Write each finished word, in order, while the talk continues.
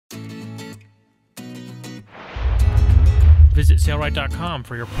Visit streetlight.com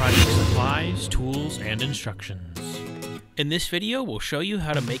for your project supplies, tools, and instructions. In this video, we'll show you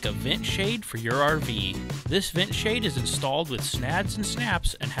how to make a vent shade for your RV. This vent shade is installed with snads and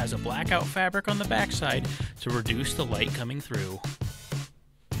snaps and has a blackout fabric on the backside to reduce the light coming through.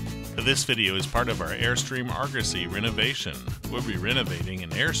 This video is part of our Airstream Argosy renovation. We'll be renovating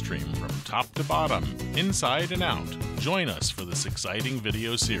an Airstream from top to bottom, inside and out. Join us for this exciting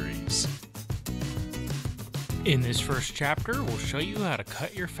video series. In this first chapter, we'll show you how to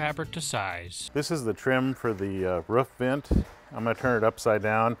cut your fabric to size. This is the trim for the roof vent. I'm going to turn it upside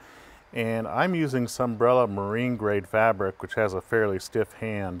down, and I'm using Sunbrella marine grade fabric, which has a fairly stiff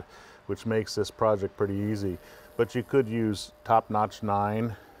hand, which makes this project pretty easy. But you could use Top Notch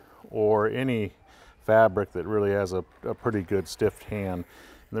 9 or any fabric that really has a pretty good stiff hand.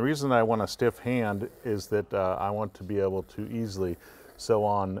 And the reason I want a stiff hand is that I want to be able to easily sew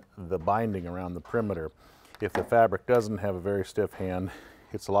on the binding around the perimeter. If the fabric doesn't have a very stiff hand,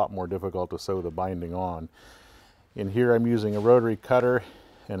 it's a lot more difficult to sew the binding on. In here I'm using a rotary cutter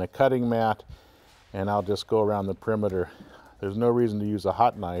and a cutting mat, and I'll just go around the perimeter. There's no reason to use a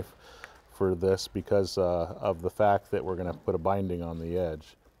hot knife for this because of the fact that we're going to put a binding on the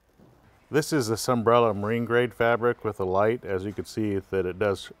edge. This is the Sunbrella marine grade fabric with a light. As you can see that it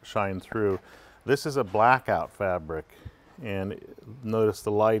does shine through. This is a blackout fabric, and notice the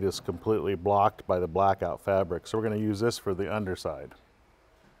light is completely blocked by the blackout fabric. So we're going to use this for the underside.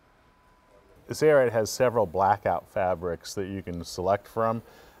 This area has several blackout fabrics that you can select from.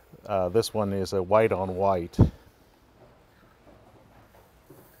 This one is a white on white.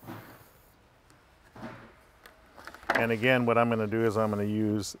 And again, what I'm going to do is I'm going to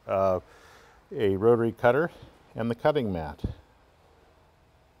use a rotary cutter and the cutting mat.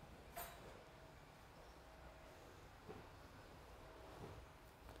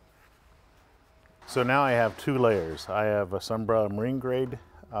 So now I have two layers. I have a Sunbrella marine grade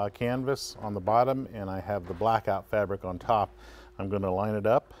canvas on the bottom, and I have the blackout fabric on top. I'm going to line it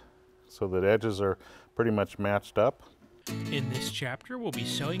up so that edges are pretty much matched up. In this chapter, we'll be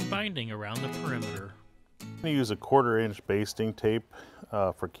sewing binding around the perimeter. I'm going to use a 1/4 inch basting tape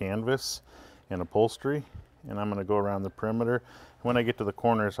for canvas and upholstery, and I'm going to go around the perimeter. When I get to the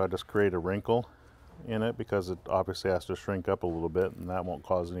corners, I just create a wrinkle in it because it obviously has to shrink up a little bit, and that won't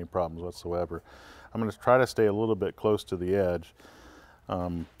cause any problems whatsoever. I'm going to try to stay a little bit close to the edge.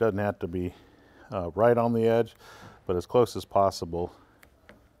 Doesn't have to be right on the edge, but as close as possible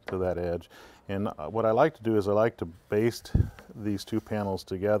to that edge. And what I like to do is I like to baste these two panels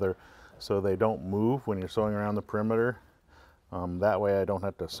together so they don't move when you're sewing around the perimeter. That way I don't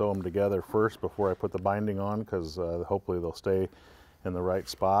have to sew them together first before I put the binding on, because hopefully they'll stay in the right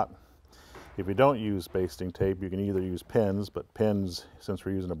spot. If you don't use basting tape, you can either use pins, but pins, since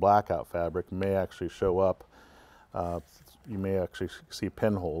we're using a blackout fabric, may actually show up. You may actually see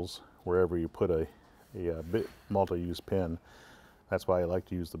pinholes wherever you put a multi-use pin. That's why I like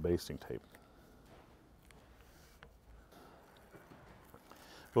to use the basting tape.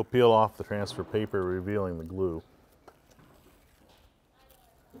 We'll peel off the transfer paper, revealing the glue.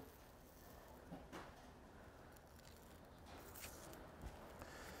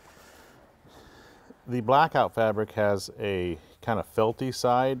 The blackout fabric has a kind of felty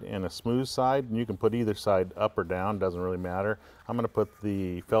side and a smooth side, and you can put either side up or down, doesn't really matter. I'm going to put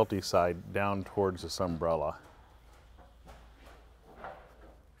the felty side down towards the Sunbrella.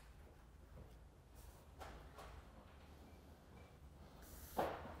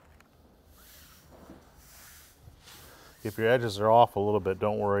 If your edges are off a little bit,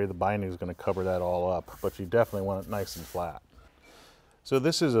 don't worry, the binding is going to cover that all up, but you definitely want it nice and flat. So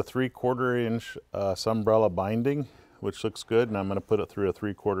this is a 3/4 inch Sunbrella binding, which looks good, and I'm going to put it through a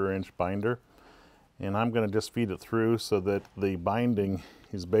 3/4 inch binder. And I'm going to just feed it through so that the binding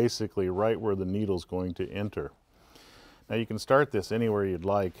is basically right where the needle is going to enter. Now you can start this anywhere you'd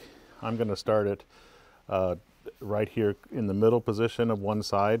like. I'm going to start it right here in the middle position of one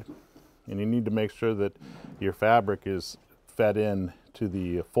side. And you need to make sure that your fabric is fed in to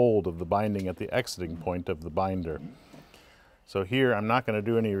the fold of the binding at the exiting point of the binder. So here I'm not going to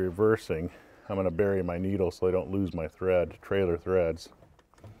do any reversing. I'm going to bury my needle so I don't lose my trailer threads.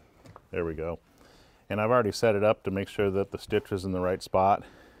 There we go. And I've already set it up to make sure that the stitch is in the right spot.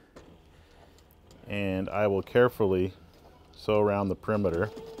 And I will carefully sew around the perimeter.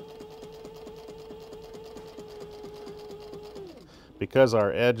 Because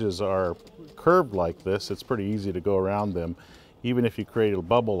our edges are curved like this, it's pretty easy to go around them. Even if you create a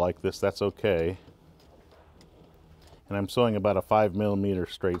bubble like this, that's okay. And I'm sewing about a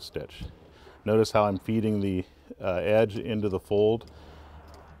 5mm straight stitch. Notice how I'm feeding the edge into the fold.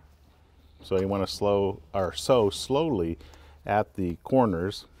 So you want to sew slowly at the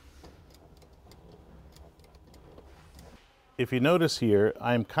corners. If you notice here,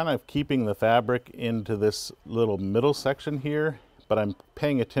 I'm kind of keeping the fabric into this little middle section here, but I'm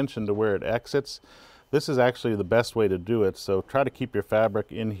paying attention to where it exits. This is actually the best way to do it, so try to keep your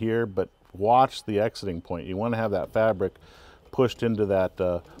fabric in here, but watch the exiting point. You want to have that fabric pushed into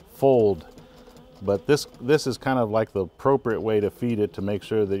that fold, but this is kind of like the appropriate way to feed it to make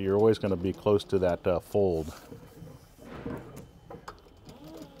sure that you're always going to be close to that fold.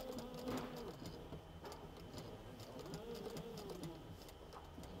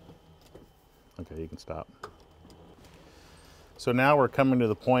 Okay, you can stop. So now we're coming to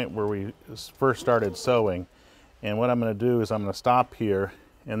the point where we first started sewing, and what I'm going to do is I'm going to stop here,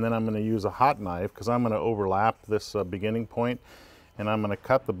 and then I'm going to use a hot knife because I'm going to overlap this beginning point, and I'm going to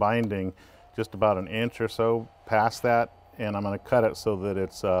cut the binding just about an inch or so past that, and I'm going to cut it so that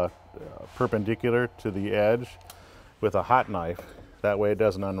it's perpendicular to the edge with a hot knife. That way it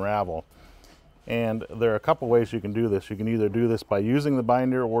doesn't unravel. And there are a couple ways you can do this. You can either do this by using the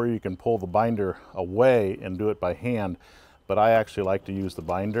binder, or you can pull the binder away and do it by hand. But I actually like to use the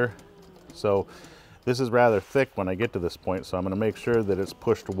binder. So this is rather thick when I get to this point, so I'm going to make sure that it's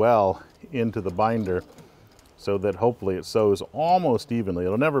pushed well into the binder so that hopefully it sews almost evenly.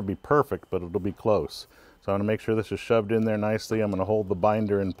 It'll never be perfect, but it'll be close. So I'm going to make sure this is shoved in there nicely. I'm going to hold the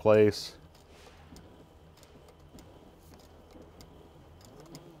binder in place.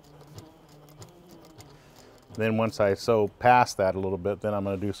 Then once I sew past that a little bit, then I'm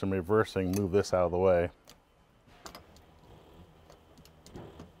going to do some reversing, move this out of the way.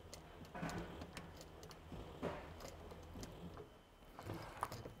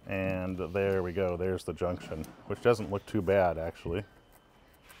 And there we go, there's the junction, which doesn't look too bad actually.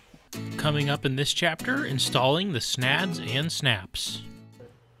 Coming up in this chapter, installing the snads and snaps.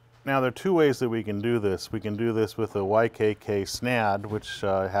 Now there are two ways that we can do this. We can do this with a YKK snad, which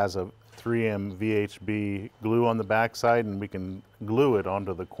has a 3M VHB glue on the backside, and we can glue it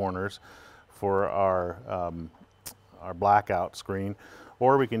onto the corners for our blackout screen,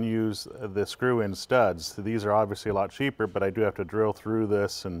 or we can use the screw-in studs. So these are obviously a lot cheaper, but I do have to drill through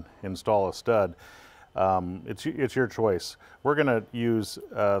this and install a stud. It's your choice. We're going to use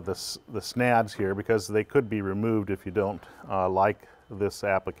the snads here because they could be removed if you don't like this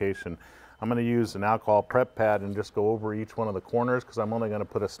application. I'm going to use an alcohol prep pad and just go over each one of the corners because I'm only going to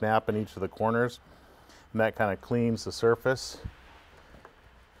put a snap in each of the corners, and that kind of cleans the surface.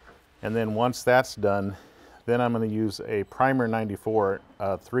 And then once that's done, then I'm going to use a primer 94,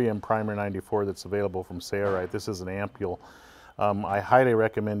 3M primer 94 that's available from Sailrite. This is an ampule. I highly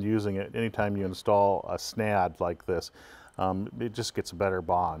recommend using it anytime you install a snad like this. It just gets a better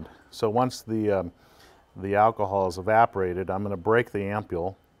bond. So once the alcohol is evaporated, I'm going to break the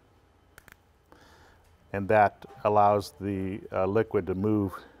ampule, and that allows the liquid to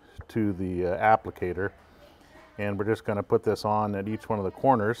move to the applicator. And we're just going to put this on at each one of the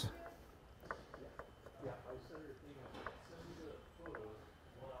corners.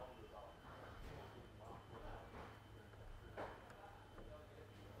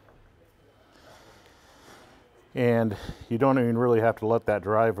 And you don't even really have to let that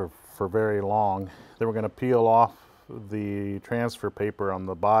dry for very long. Then we're going to peel off the transfer paper on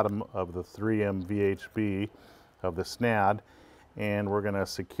the bottom of the 3M VHB of the snad, and we're going to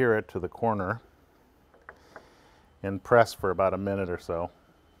secure it to the corner and press for about a minute or so.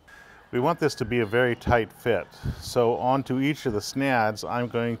 We want this to be a very tight fit, so onto each of the snads I'm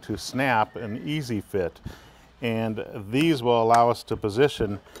going to snap an easy fit, and these will allow us to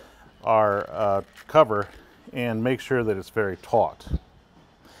position our cover and make sure that it's very taut.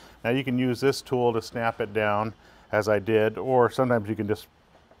 Now you can use this tool to snap it down as I did, or sometimes you can just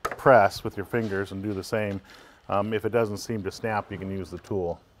press with your fingers and do the same. If it doesn't seem to snap, you can use the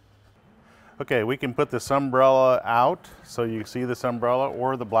tool. Okay, we can put this umbrella out, so you see this umbrella,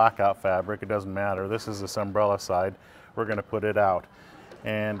 or the blackout fabric, it doesn't matter. This is this umbrella side. We're going to put it out.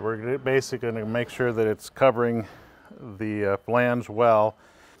 And we're basically going to make sure that it's covering the flange well.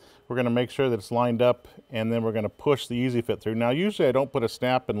 We're going to make sure that it's lined up, and then we're going to push the easy fit through. Now usually I don't put a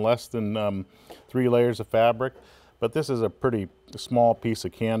snap in less than 3 layers of fabric, but this is a pretty small piece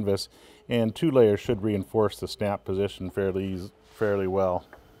of canvas, and 2 layers should reinforce the snap position fairly well.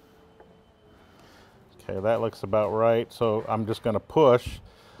 Okay, that looks about right. So I'm just going to push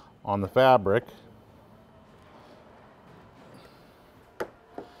on the fabric.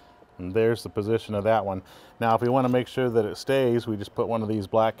 And there's the position of that one. Now if we want to make sure that it stays, we just put one of these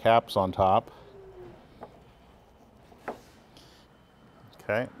black caps on top.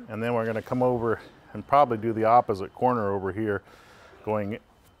 Okay, and then we're going to come over and probably do the opposite corner over here, going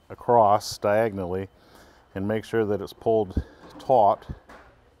across diagonally, and make sure that it's pulled taut.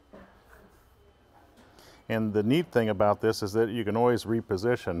 And the neat thing about this is that you can always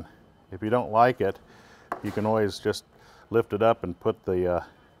reposition. If you don't like it, you can always just lift it up and put the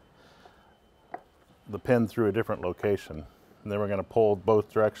pin through a different location. And then we're going to pull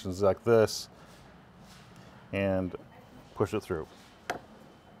both directions like this and push it through.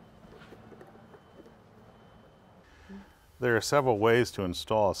 There are several ways to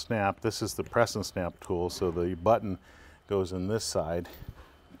install a snap. This is the press and snap tool, so the button goes in this side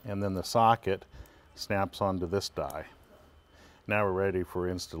and then the socket snaps onto this die. Now we're ready for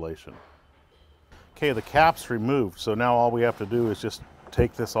installation. Okay, the cap's removed, so now all we have to do is just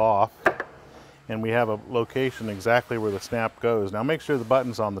take this off, and we have a location exactly where the snap goes. Now make sure the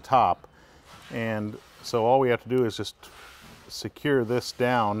button's on the top, and so all we have to do is just secure this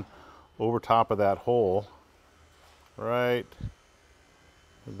down over top of that hole right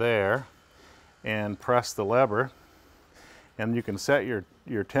there and press the lever, and you can set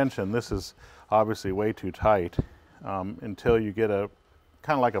your tension. This is obviously way too tight until you get a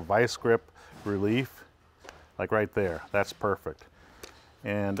kind of like a vice grip relief, like right there. That's perfect.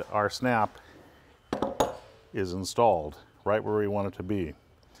 And our snap is installed right where we want it to be.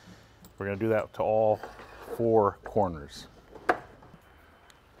 We're going to do that to all 4 corners.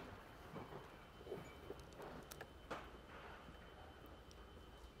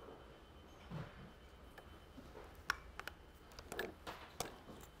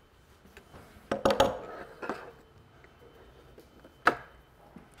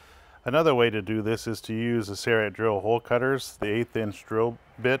 Another way to do this is to use the serrat drill hole cutters. The 1/8 inch drill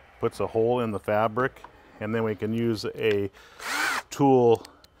bit puts a hole in the fabric, and then we can use a tool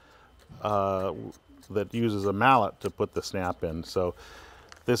that uses a mallet to put the snap in. So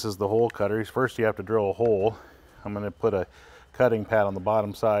this is the hole cutter. First you have to drill a hole. I'm going to put a cutting pad on the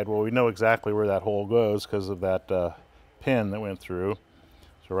bottom side. Well, we know exactly where that hole goes because of that pin that went through.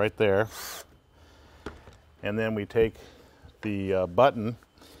 So right there. And then we take the button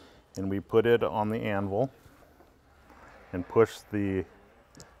and we put it on the anvil and push the,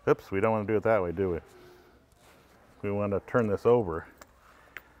 oops, we don't want to do it that way, do we? We want to turn this over.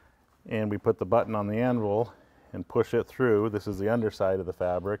 And we put the button on the anvil and push it through. This is the underside of the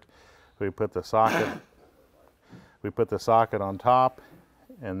fabric. We put the socket on top,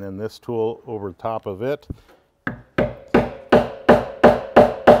 and then this tool over top of it.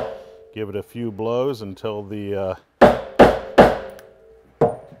 Give it a few blows until the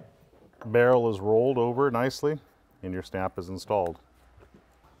barrel is rolled over nicely and your snap is installed.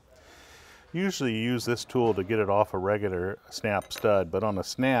 Usually you use this tool to get it off a regular snap stud, but on a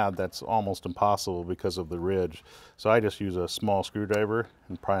snap that's almost impossible because of the ridge. So I just use a small screwdriver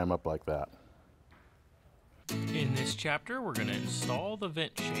and pry them up like that. In this chapter, we're going to install the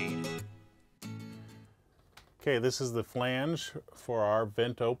vent shade. Okay, this is the flange for our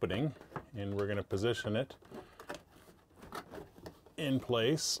vent opening, and we're going to position it in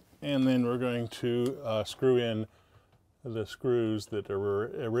place, and then we're going to screw in the screws that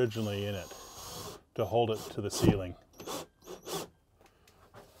were originally in it to hold it to the ceiling.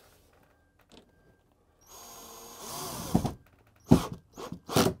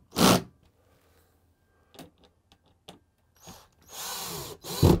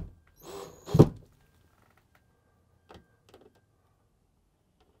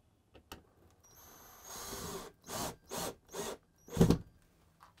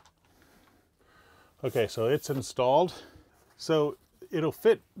 Okay, so it's installed. So it'll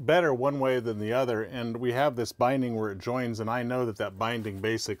fit better one way than the other, and we have this binding where it joins, and I know that that binding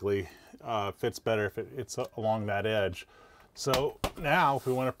basically fits better if it's along that edge. So now if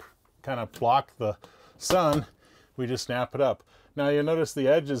we want to kind of block the sun, we just snap it up. Now you'll notice the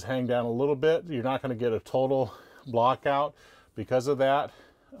edges hang down a little bit. You're not going to get a total block out because of that,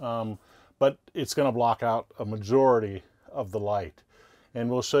 but it's going to block out a majority of the light. And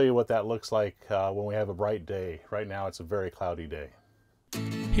we'll show you what that looks like when we have a bright day. Right now it's a very cloudy day.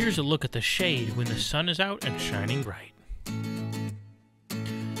 Here's a look at the shade when the sun is out and shining bright.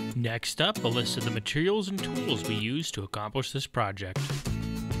 Next up, a list of the materials and tools we use to accomplish this project.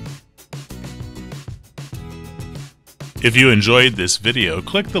 If you enjoyed this video,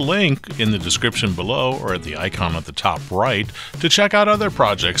 click the link in the description below or at the icon at the top right to check out other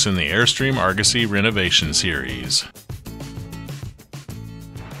projects in the Airstream Argosy renovation series.